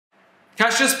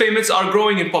Cashless payments are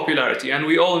growing in popularity, and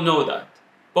we all know that.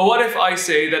 But what if I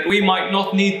say that we might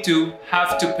not need to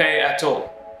have to pay at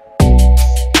all?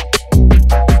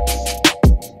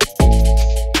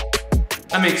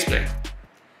 Let me explain.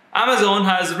 Amazon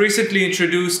has recently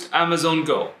introduced Amazon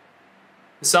Go.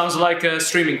 It sounds like a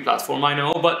streaming platform, I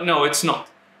know, but no, it's not.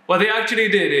 What they actually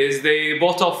did is they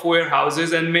bought off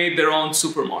warehouses and made their own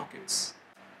supermarkets.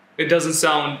 It doesn't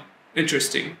sound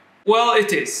interesting. Well,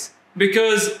 it is.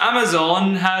 Because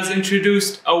Amazon has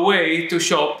introduced a way to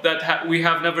shop that we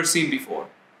have never seen before.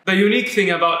 The unique thing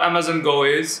about Amazon Go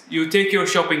is you take your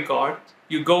shopping cart,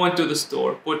 you go into the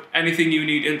store, put anything you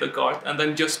need in the cart, and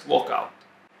then just walk out.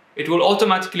 It will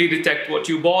automatically detect what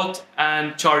you bought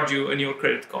and charge you in your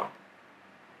credit card.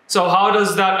 So how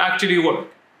does that actually work?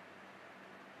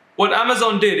 What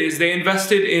Amazon did is they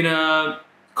invested in a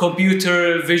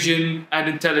computer vision and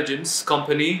intelligence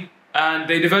company, and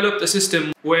they developed a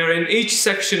system where in each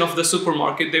section of the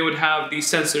supermarket they would have these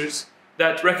sensors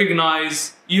that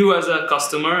recognize you as a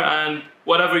customer and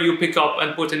whatever you pick up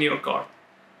and put in your cart.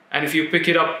 And if you pick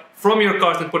it up from your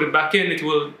cart and put it back in, it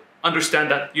will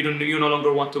understand that you no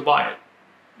longer want to buy it.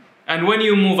 And when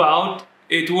you move out,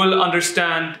 it will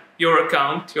understand your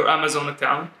account, your Amazon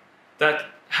account, that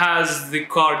has the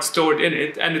card stored in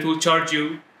it, and it will charge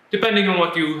you depending on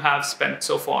what you have spent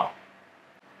so far.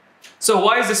 So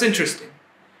why is this interesting?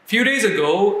 A few days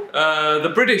ago, the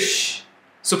British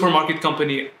supermarket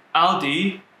company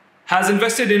Aldi has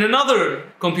invested in another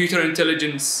computer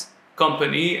intelligence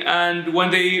company, and when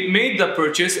they made the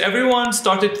purchase, everyone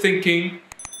started thinking,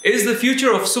 is the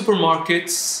future of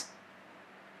supermarkets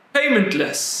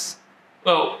paymentless?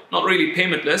 Well, not really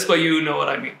paymentless, but you know what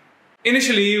I mean.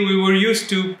 Initially, we were used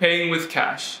to paying with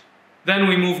cash. Then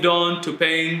we moved on to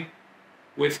paying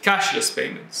with cashless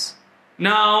payments.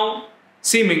 Now,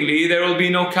 seemingly, there will be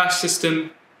no cash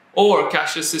system or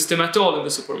cashless system at all in the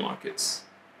supermarkets.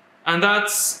 And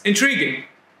that's intriguing,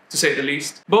 to say the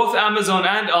least. Both Amazon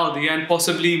and Aldi, and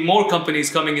possibly more companies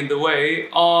coming in the way,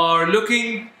 are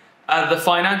looking at the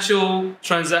financial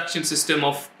transaction system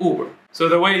of Uber. So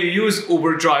the way you use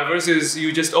Uber drivers is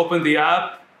you just open the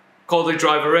app, call the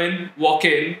driver in, walk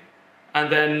in,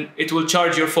 and then it will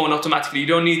charge your phone automatically. You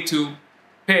don't need to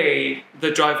pay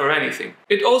the driver anything.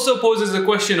 It also poses the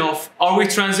question of, are we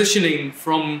transitioning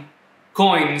from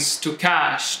coins to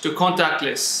cash to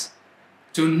contactless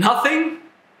to nothing?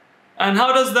 And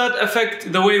how does that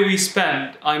affect the way we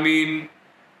spend? I mean,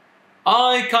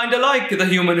 I kind of like the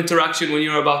human interaction when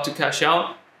you're about to cash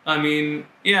out. I mean,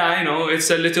 yeah, I know it's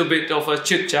a little bit of a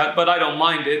chit chat, but I don't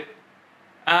mind it.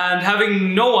 And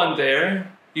having no one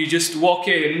there, you just walk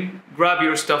in, grab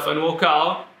your stuff and walk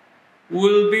out,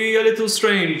 will be a little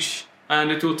strange,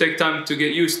 and it will take time to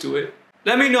get used to it.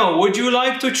 Let me know, would you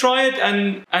like to try it?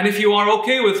 And if you are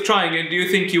okay with trying it, do you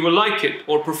think you will like it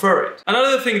or prefer it?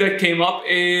 Another thing that came up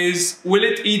is, will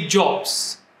it eat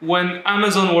jobs? When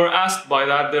Amazon were asked by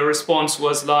that, their response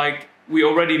was like, we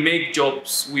already make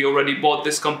jobs. We already bought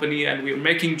this company and we're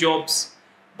making jobs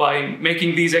by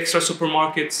making these extra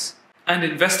supermarkets and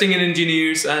investing in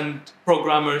engineers and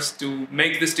programmers to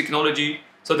make this technology.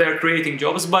 So they're creating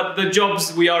jobs, but the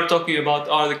jobs we are talking about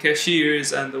are the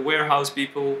cashiers and the warehouse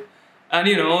people and,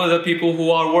 you know, the people who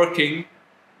are working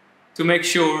to make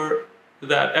sure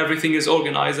that everything is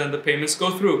organized and the payments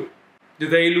go through. Do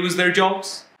they lose their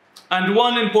jobs? And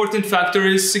one important factor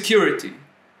is security.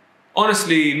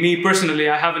 Honestly, me personally,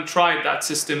 I haven't tried that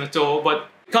system at all, but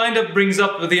it kind of brings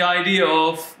up the idea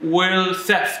of, will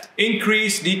theft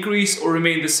increase, decrease, or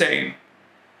remain the same?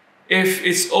 If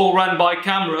it's all run by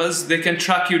cameras, they can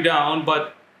track you down,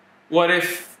 but what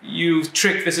if you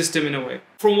trick the system in a way?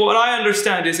 From what I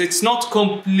understand is it's not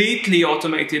completely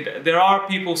automated. There are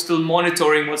people still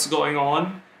monitoring what's going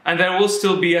on, and there will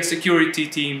still be a security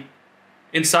team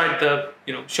inside the,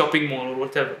 shopping mall or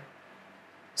whatever.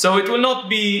 So it will not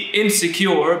be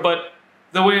insecure, but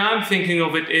the way I'm thinking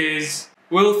of it is,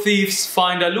 will thieves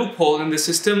find a loophole in the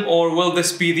system, or will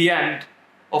this be the end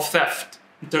of theft?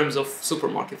 In terms of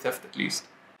supermarket theft, at least.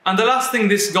 And the last thing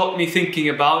this got me thinking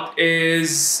about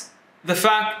is the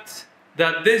fact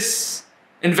that this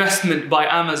investment by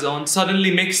Amazon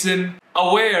suddenly makes them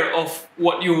aware of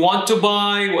what you want to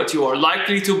buy, what you are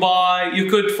likely to buy. You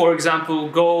could, for example,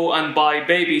 go and buy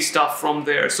baby stuff from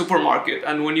their supermarket,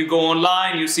 and when you go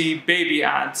online, you see baby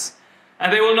ads.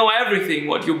 And they will know everything,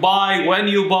 what you buy, when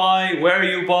you buy, where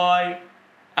you buy.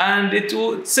 And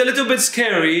it's a little bit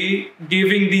scary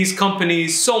giving these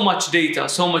companies so much data,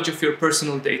 so much of your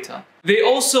personal data. They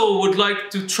also would like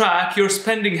to track your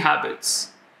spending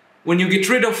habits. When you get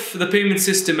rid of the payment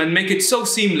system and make it so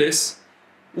seamless,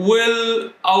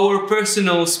 Will our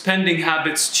personal spending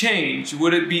habits change?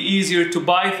 Would it be easier to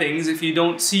buy things if you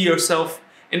don't see yourself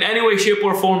in any way, shape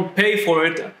or form pay for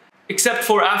it, except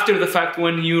for after the fact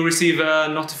when you receive a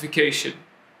notification?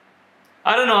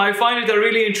 I don't know, I find it a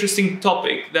really interesting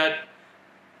topic that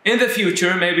in the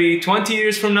future, maybe 20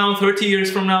 years from now, 30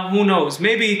 years from now, who knows,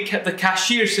 maybe the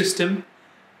cashier system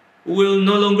will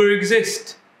no longer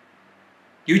exist.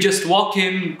 You just walk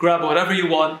in, grab whatever you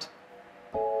want,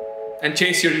 and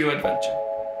chase your new adventure.